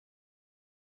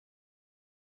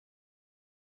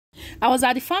I was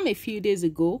at the farm a few days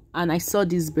ago and I saw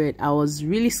this bird. I was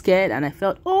really scared and I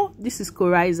felt, oh, this is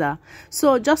Coryza.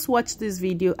 So just watch this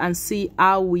video and see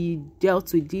how we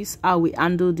dealt with this, how we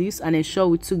handled this, and ensure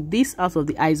we took this out of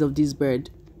the eyes of this bird.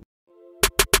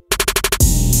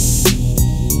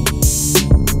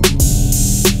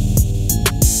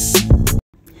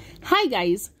 Hi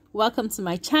guys, welcome to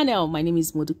my channel. My name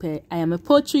is Modupe. I am a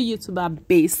poultry YouTuber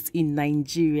based in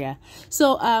Nigeria.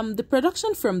 So the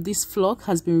production from this flock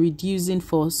has been reducing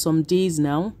for some days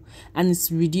now, and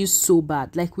it's reduced so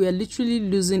bad. Like, we are literally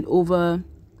losing over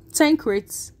 10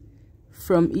 crates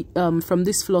from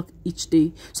this flock each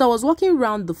day. So I was walking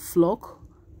around the flock,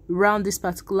 around this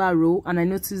particular row, and I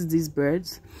noticed these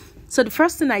birds. So the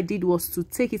first thing I did was to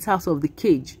take it out of the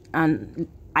cage and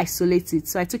isolate it.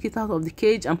 So I took it out of the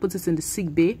cage and put it in the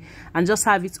sick bay and just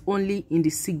have it only in the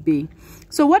sick bay.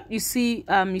 So what you see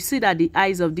that the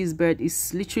eyes of this bird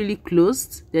is literally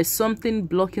closed. There's something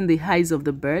blocking the eyes of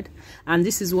the bird, and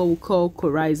this is what we call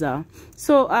Coryza.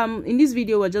 So in this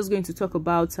video we're just going to talk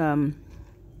about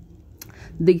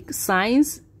the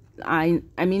signs, I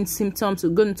mean symptoms.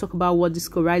 We're going to talk about what this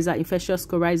Coryza, infectious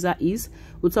Coryza, is.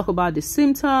 We'll talk about the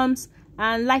symptoms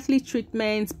and likely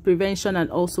treatment, prevention, and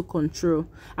also control.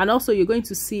 And also you're going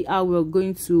to see how we're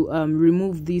going to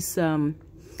remove this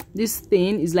this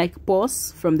thing is like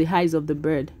pus from the eyes of the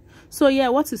bird. So yeah,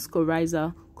 what is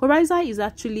Coryza? Coryza is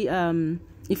actually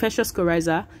infectious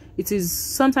Coryza. It is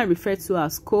sometimes referred to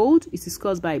as cold. It is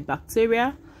caused by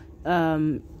bacteria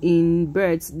in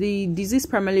birds. The disease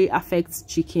primarily affects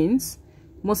chickens,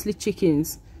 mostly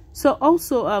chickens. So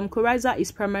also Coryza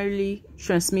is primarily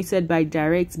transmitted by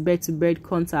direct bird-to-bird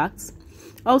contacts.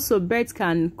 Also, birds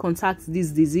can contact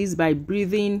this disease by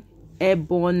breathing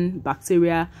airborne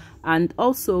bacteria and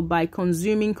also by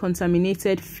consuming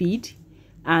contaminated feed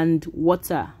and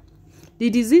water. The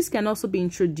disease can also be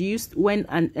introduced when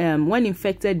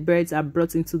infected birds are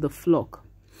brought into the flock.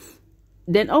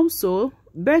 Then also,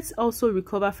 birds also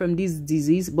recover from this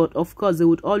disease, but of course they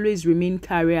would always remain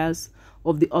carriers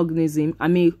of the organism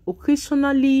and may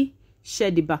occasionally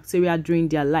share the bacteria during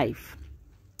their life.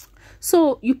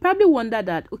 So you probably wonder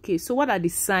that, okay, so what are the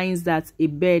signs that a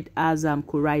bird has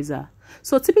Coryza?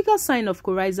 So typical sign of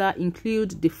Coryza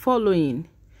include the following.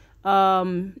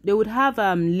 They would have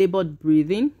labored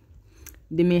breathing.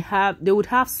 They would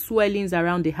have swellings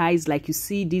around the eyes, like you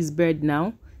see this bird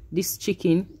now, this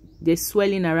chicken, they're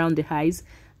swelling around the eyes,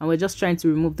 and we're just trying to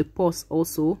remove the pus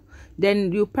also.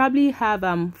 Then you probably have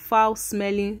foul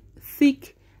smelling,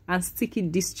 thick and sticky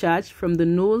discharge from the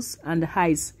nose and the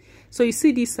eyes. So you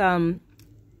see this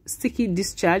sticky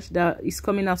discharge that is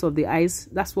coming out of the eyes.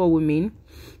 That's what we mean.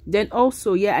 Then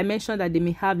also, yeah, I mentioned that they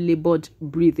may have labored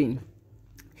breathing.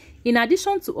 In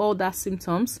addition to all that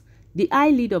symptoms, the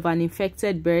eyelid of an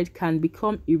infected bird can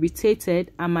become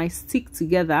irritated and might stick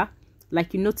together,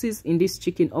 like you notice in this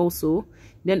chicken also.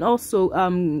 Then also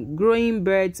growing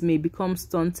birds may become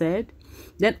stunted.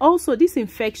 Then also this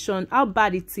infection, how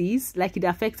bad it is, like it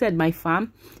affected my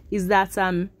farm, is that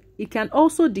it can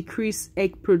also decrease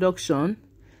egg production.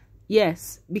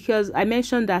 Yes, because I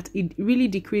mentioned that it really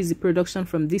decreased the production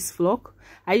from this flock.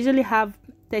 I usually have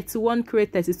 31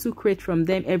 crate, 32 crate from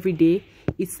them every day.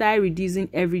 It started reducing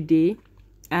every day,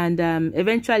 and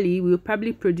eventually we'll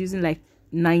probably producing like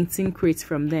 19 crates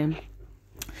from them.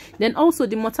 Then also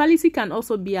the mortality can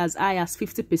also be as high as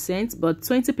 50%, but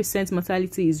 20%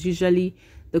 mortality is usually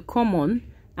the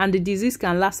common, and the disease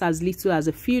can last as little as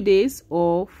a few days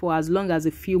or for as long as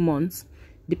a few months,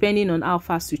 depending on how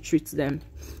fast you treat them.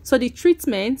 So the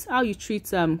treatment, how you treat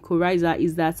Coryza,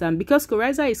 is that because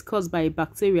Coryza is caused by a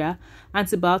bacteria,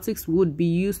 antibiotics would be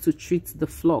used to treat the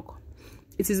flock.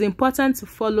 It is important to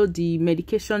follow the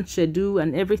medication schedule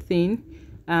and everything,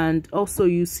 and also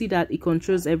you see that it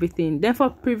controls everything. Then for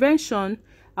prevention,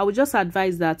 I would just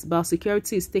advise that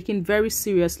biosecurity is taken very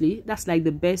seriously. That's like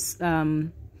the best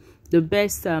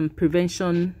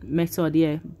prevention method.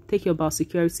 Yeah, take your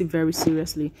biosecurity very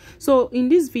seriously. So in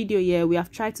this video here, we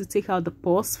have tried to take out the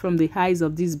pus from the eyes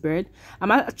of this bird.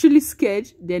 I'm actually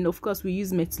scared. Then of course we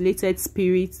use methylated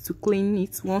spirit to clean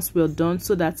it once we're done,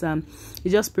 so that it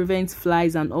just prevents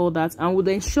flies and all that, and would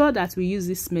ensure that we use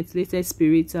this methylated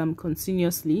spirit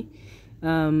continuously,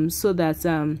 so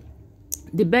that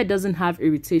the bird doesn't have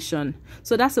irritation.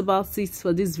 So that's about it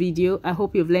for this video. I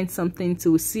hope you've learned something.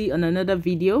 We'll see on another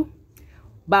video.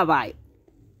 Bye bye.